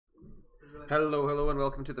Hello, hello, and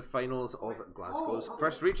welcome to the finals of Glasgow's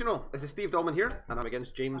first regional. This is Steve Dolman here, and I'm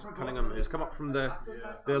against James Cunningham, who's come up from the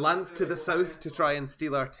lands to the south to try and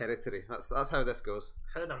steal our territory. That's how this goes.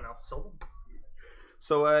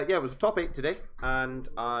 So yeah, it was a top 8 today, and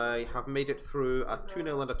I have made it through a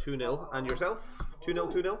 2-0 and a 2-0. And yourself?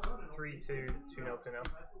 2-0, 2-0? 3-2, 2-0, 2-0.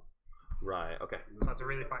 Right, okay. So that's a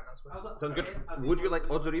really fine answer. Sounds good. Would you like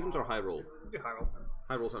odds or evens or high roll? Do high roll.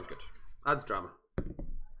 High roll sounds good. Adds drama.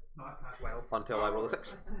 Well, until I roll a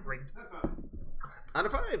 6. rigged. And a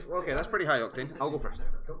 5. Okay, that's pretty high octane. I'll go first.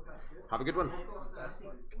 Have a good one.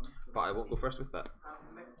 But I won't go first with that.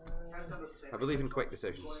 I believe in quick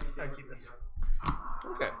decisions. I'll keep this.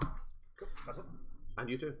 Okay. Cool. And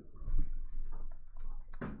you too.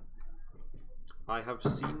 I have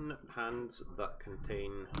seen hands that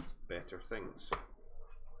contain better things.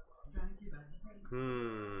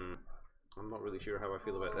 I'm not really sure how I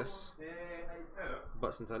feel about this.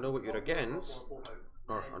 But since I know what you're against,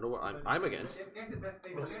 or I know what I'm against.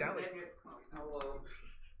 Well, scouting.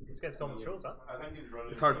 Let's get Dolman throws that.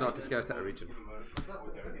 It's hard not to scout at a region.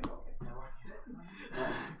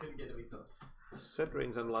 Sid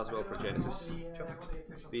Reigns and Laswell for Genesis.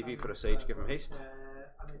 BV for a Sage, give him haste.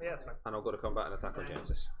 Yeah, that's fine. And I'll go to combat and attack on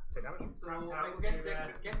Genesis. Take damage.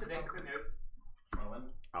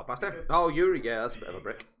 I'll pass down. Oh, Yuri, yeah, that's a bit of a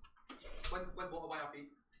brick. When what YRP?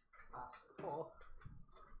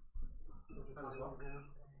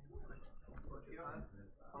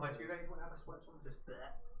 Unless you guys want to have a switch on just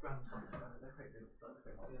that.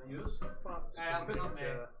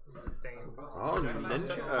 Oh,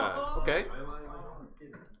 ninja. Okay.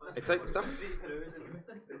 Exciting stuff.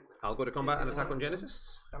 I'll go to combat and attack on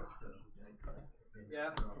Genesis.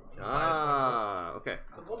 Ah, okay.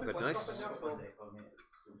 Good, nice.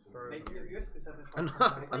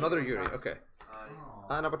 Another Yuri, okay.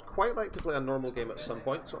 And I would quite like to play a normal game at some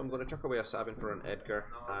point, so I'm going to chuck away a Sabin for an Edgar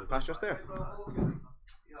and pass just there.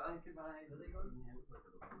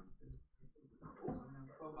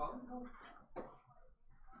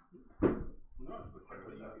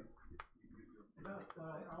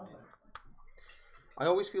 I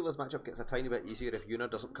always feel this matchup gets a tiny bit easier if Yuna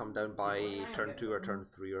doesn't come down by turn 2 or turn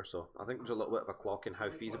 3 or so. I think there's a little bit of a clock in how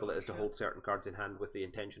feasible it is to hold certain cards in hand with the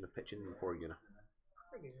intention of pitching them for Yuna.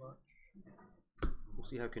 We'll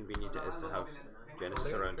see how convenient it is to have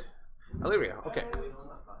Genesis around. Illyria, okay.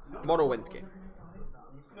 Mono wind game.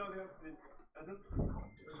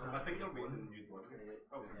 I think you're waiting.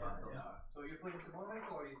 So you're playing tomorrow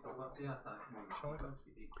or you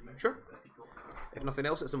Sure. If nothing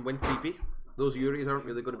else, it's some wind CP. Those Yuris aren't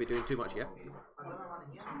really going to be doing too much yet.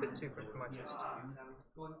 A bit too quick for my taste.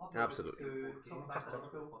 Absolutely.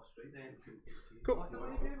 Cool.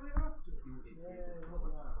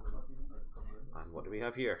 And what do we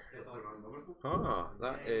have here? Ah,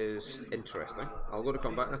 that is interesting. I'll go to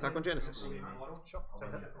combat and attack on Genesis.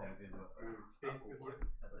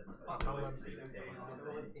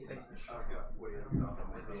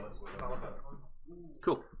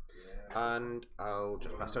 Cool. And I'll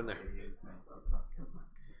just pass turn there.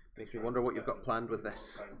 Makes me wonder what you've got planned with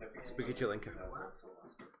this. Spooky Chilinka.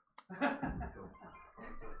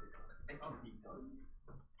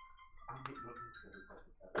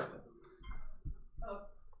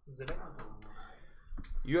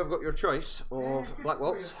 You have got your choice of Black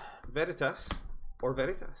Waltz, Veritas, or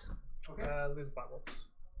Veritas. Lose Black Waltz.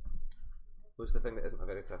 Lose the thing that isn't a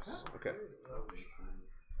Veritas. Okay.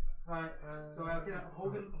 Right, so I'll get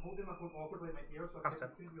holding my phone awkwardly in my ear, so I'll get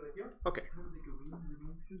like here. Okay.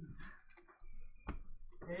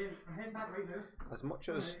 I'm heading back right now. As much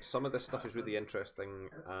as some of this stuff is really interesting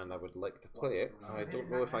and I would like to play it, I don't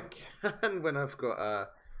know if I can when I've got a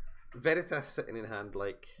Veritas sitting in hand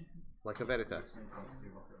like a Veritas.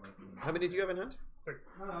 How many do you have in hand? 3.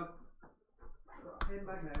 Heading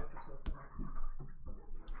back now.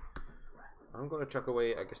 I'm going to chuck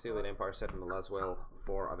away a Castilian Empire set in the Laswell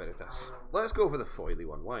for a Veritas. Let's go for the foily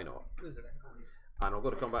one, why not? Lose it. And I'll go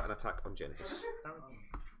to combat and attack on Genesis.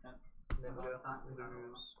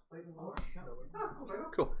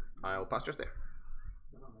 Cool. I'll pass just there.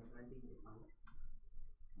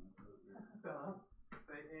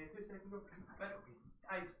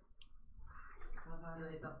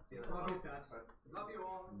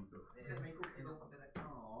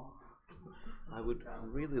 I would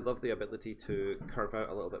really love the ability to curve out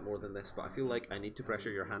a little bit more than this, but I feel like I need to pressure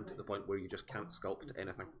your hand to the point where you just can't sculpt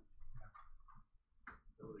anything.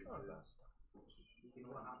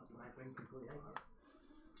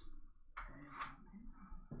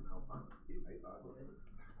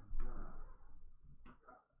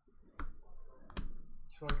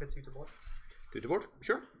 Shall I go 2 to board? 2 to board,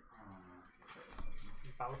 sure.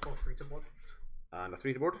 Battle for 3 to board. And a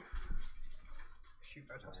 3 to board. Shoot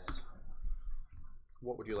Veritas.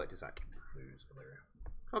 What would you like to sack? Lose Valeria.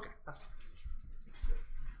 Okay. Pass.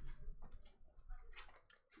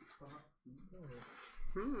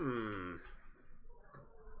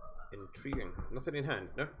 Intriguing. Nothing in hand,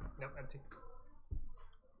 no? No, empty.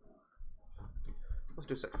 Let's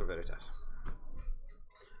do 6 for Veritas.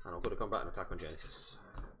 And I'll go to combat and attack on Genesis.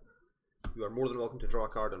 You are more than welcome to draw a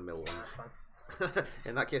card and mill one. That's fine.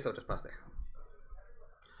 In that case, I'll just pass there.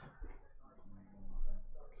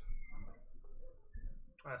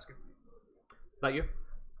 That's good. That you?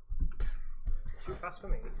 Shoot fast for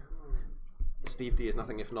me. Steve D is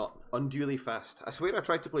nothing if not unduly fast. I swear I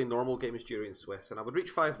tried to play normal games during Swiss, and I would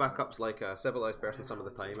reach 5 backups like a civilized person some of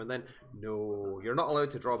the time, and then, no, you're not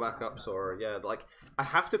allowed to draw backups, or, yeah, like, I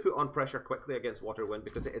have to put on pressure quickly against Waterwind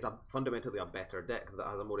because it is fundamentally a better deck that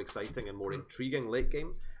has a more exciting and more intriguing late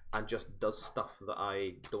game, and just does stuff that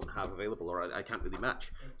I don't have available, or I can't really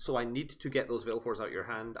match. So I need to get those Vilefors out of your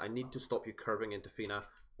hand, I need to stop you curving into Fina,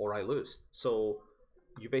 or I lose. So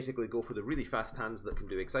you basically go for the really fast hands that can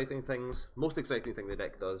do exciting things. Most exciting thing the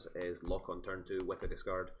deck does is lock on turn 2 with a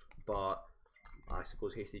discard, but I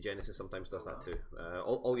suppose Hasty Genesis sometimes does that too.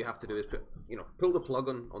 All you have to do is pull the plug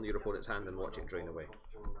on your opponent's hand and watch it drain away.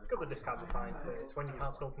 Got the discards are fine, but it's when you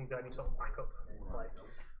can't sculpt into any sort of backup play.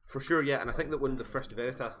 For sure, yeah, and I think that when the first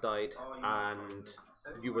Veritas died and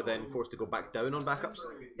you were then forced to go back down on backups,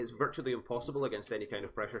 it's virtually impossible against any kind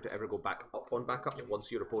of pressure to ever go back up on backups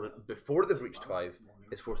once your opponent, before they've reached 5,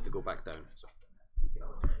 is forced to go back down. So.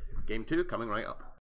 Game 2 coming right up.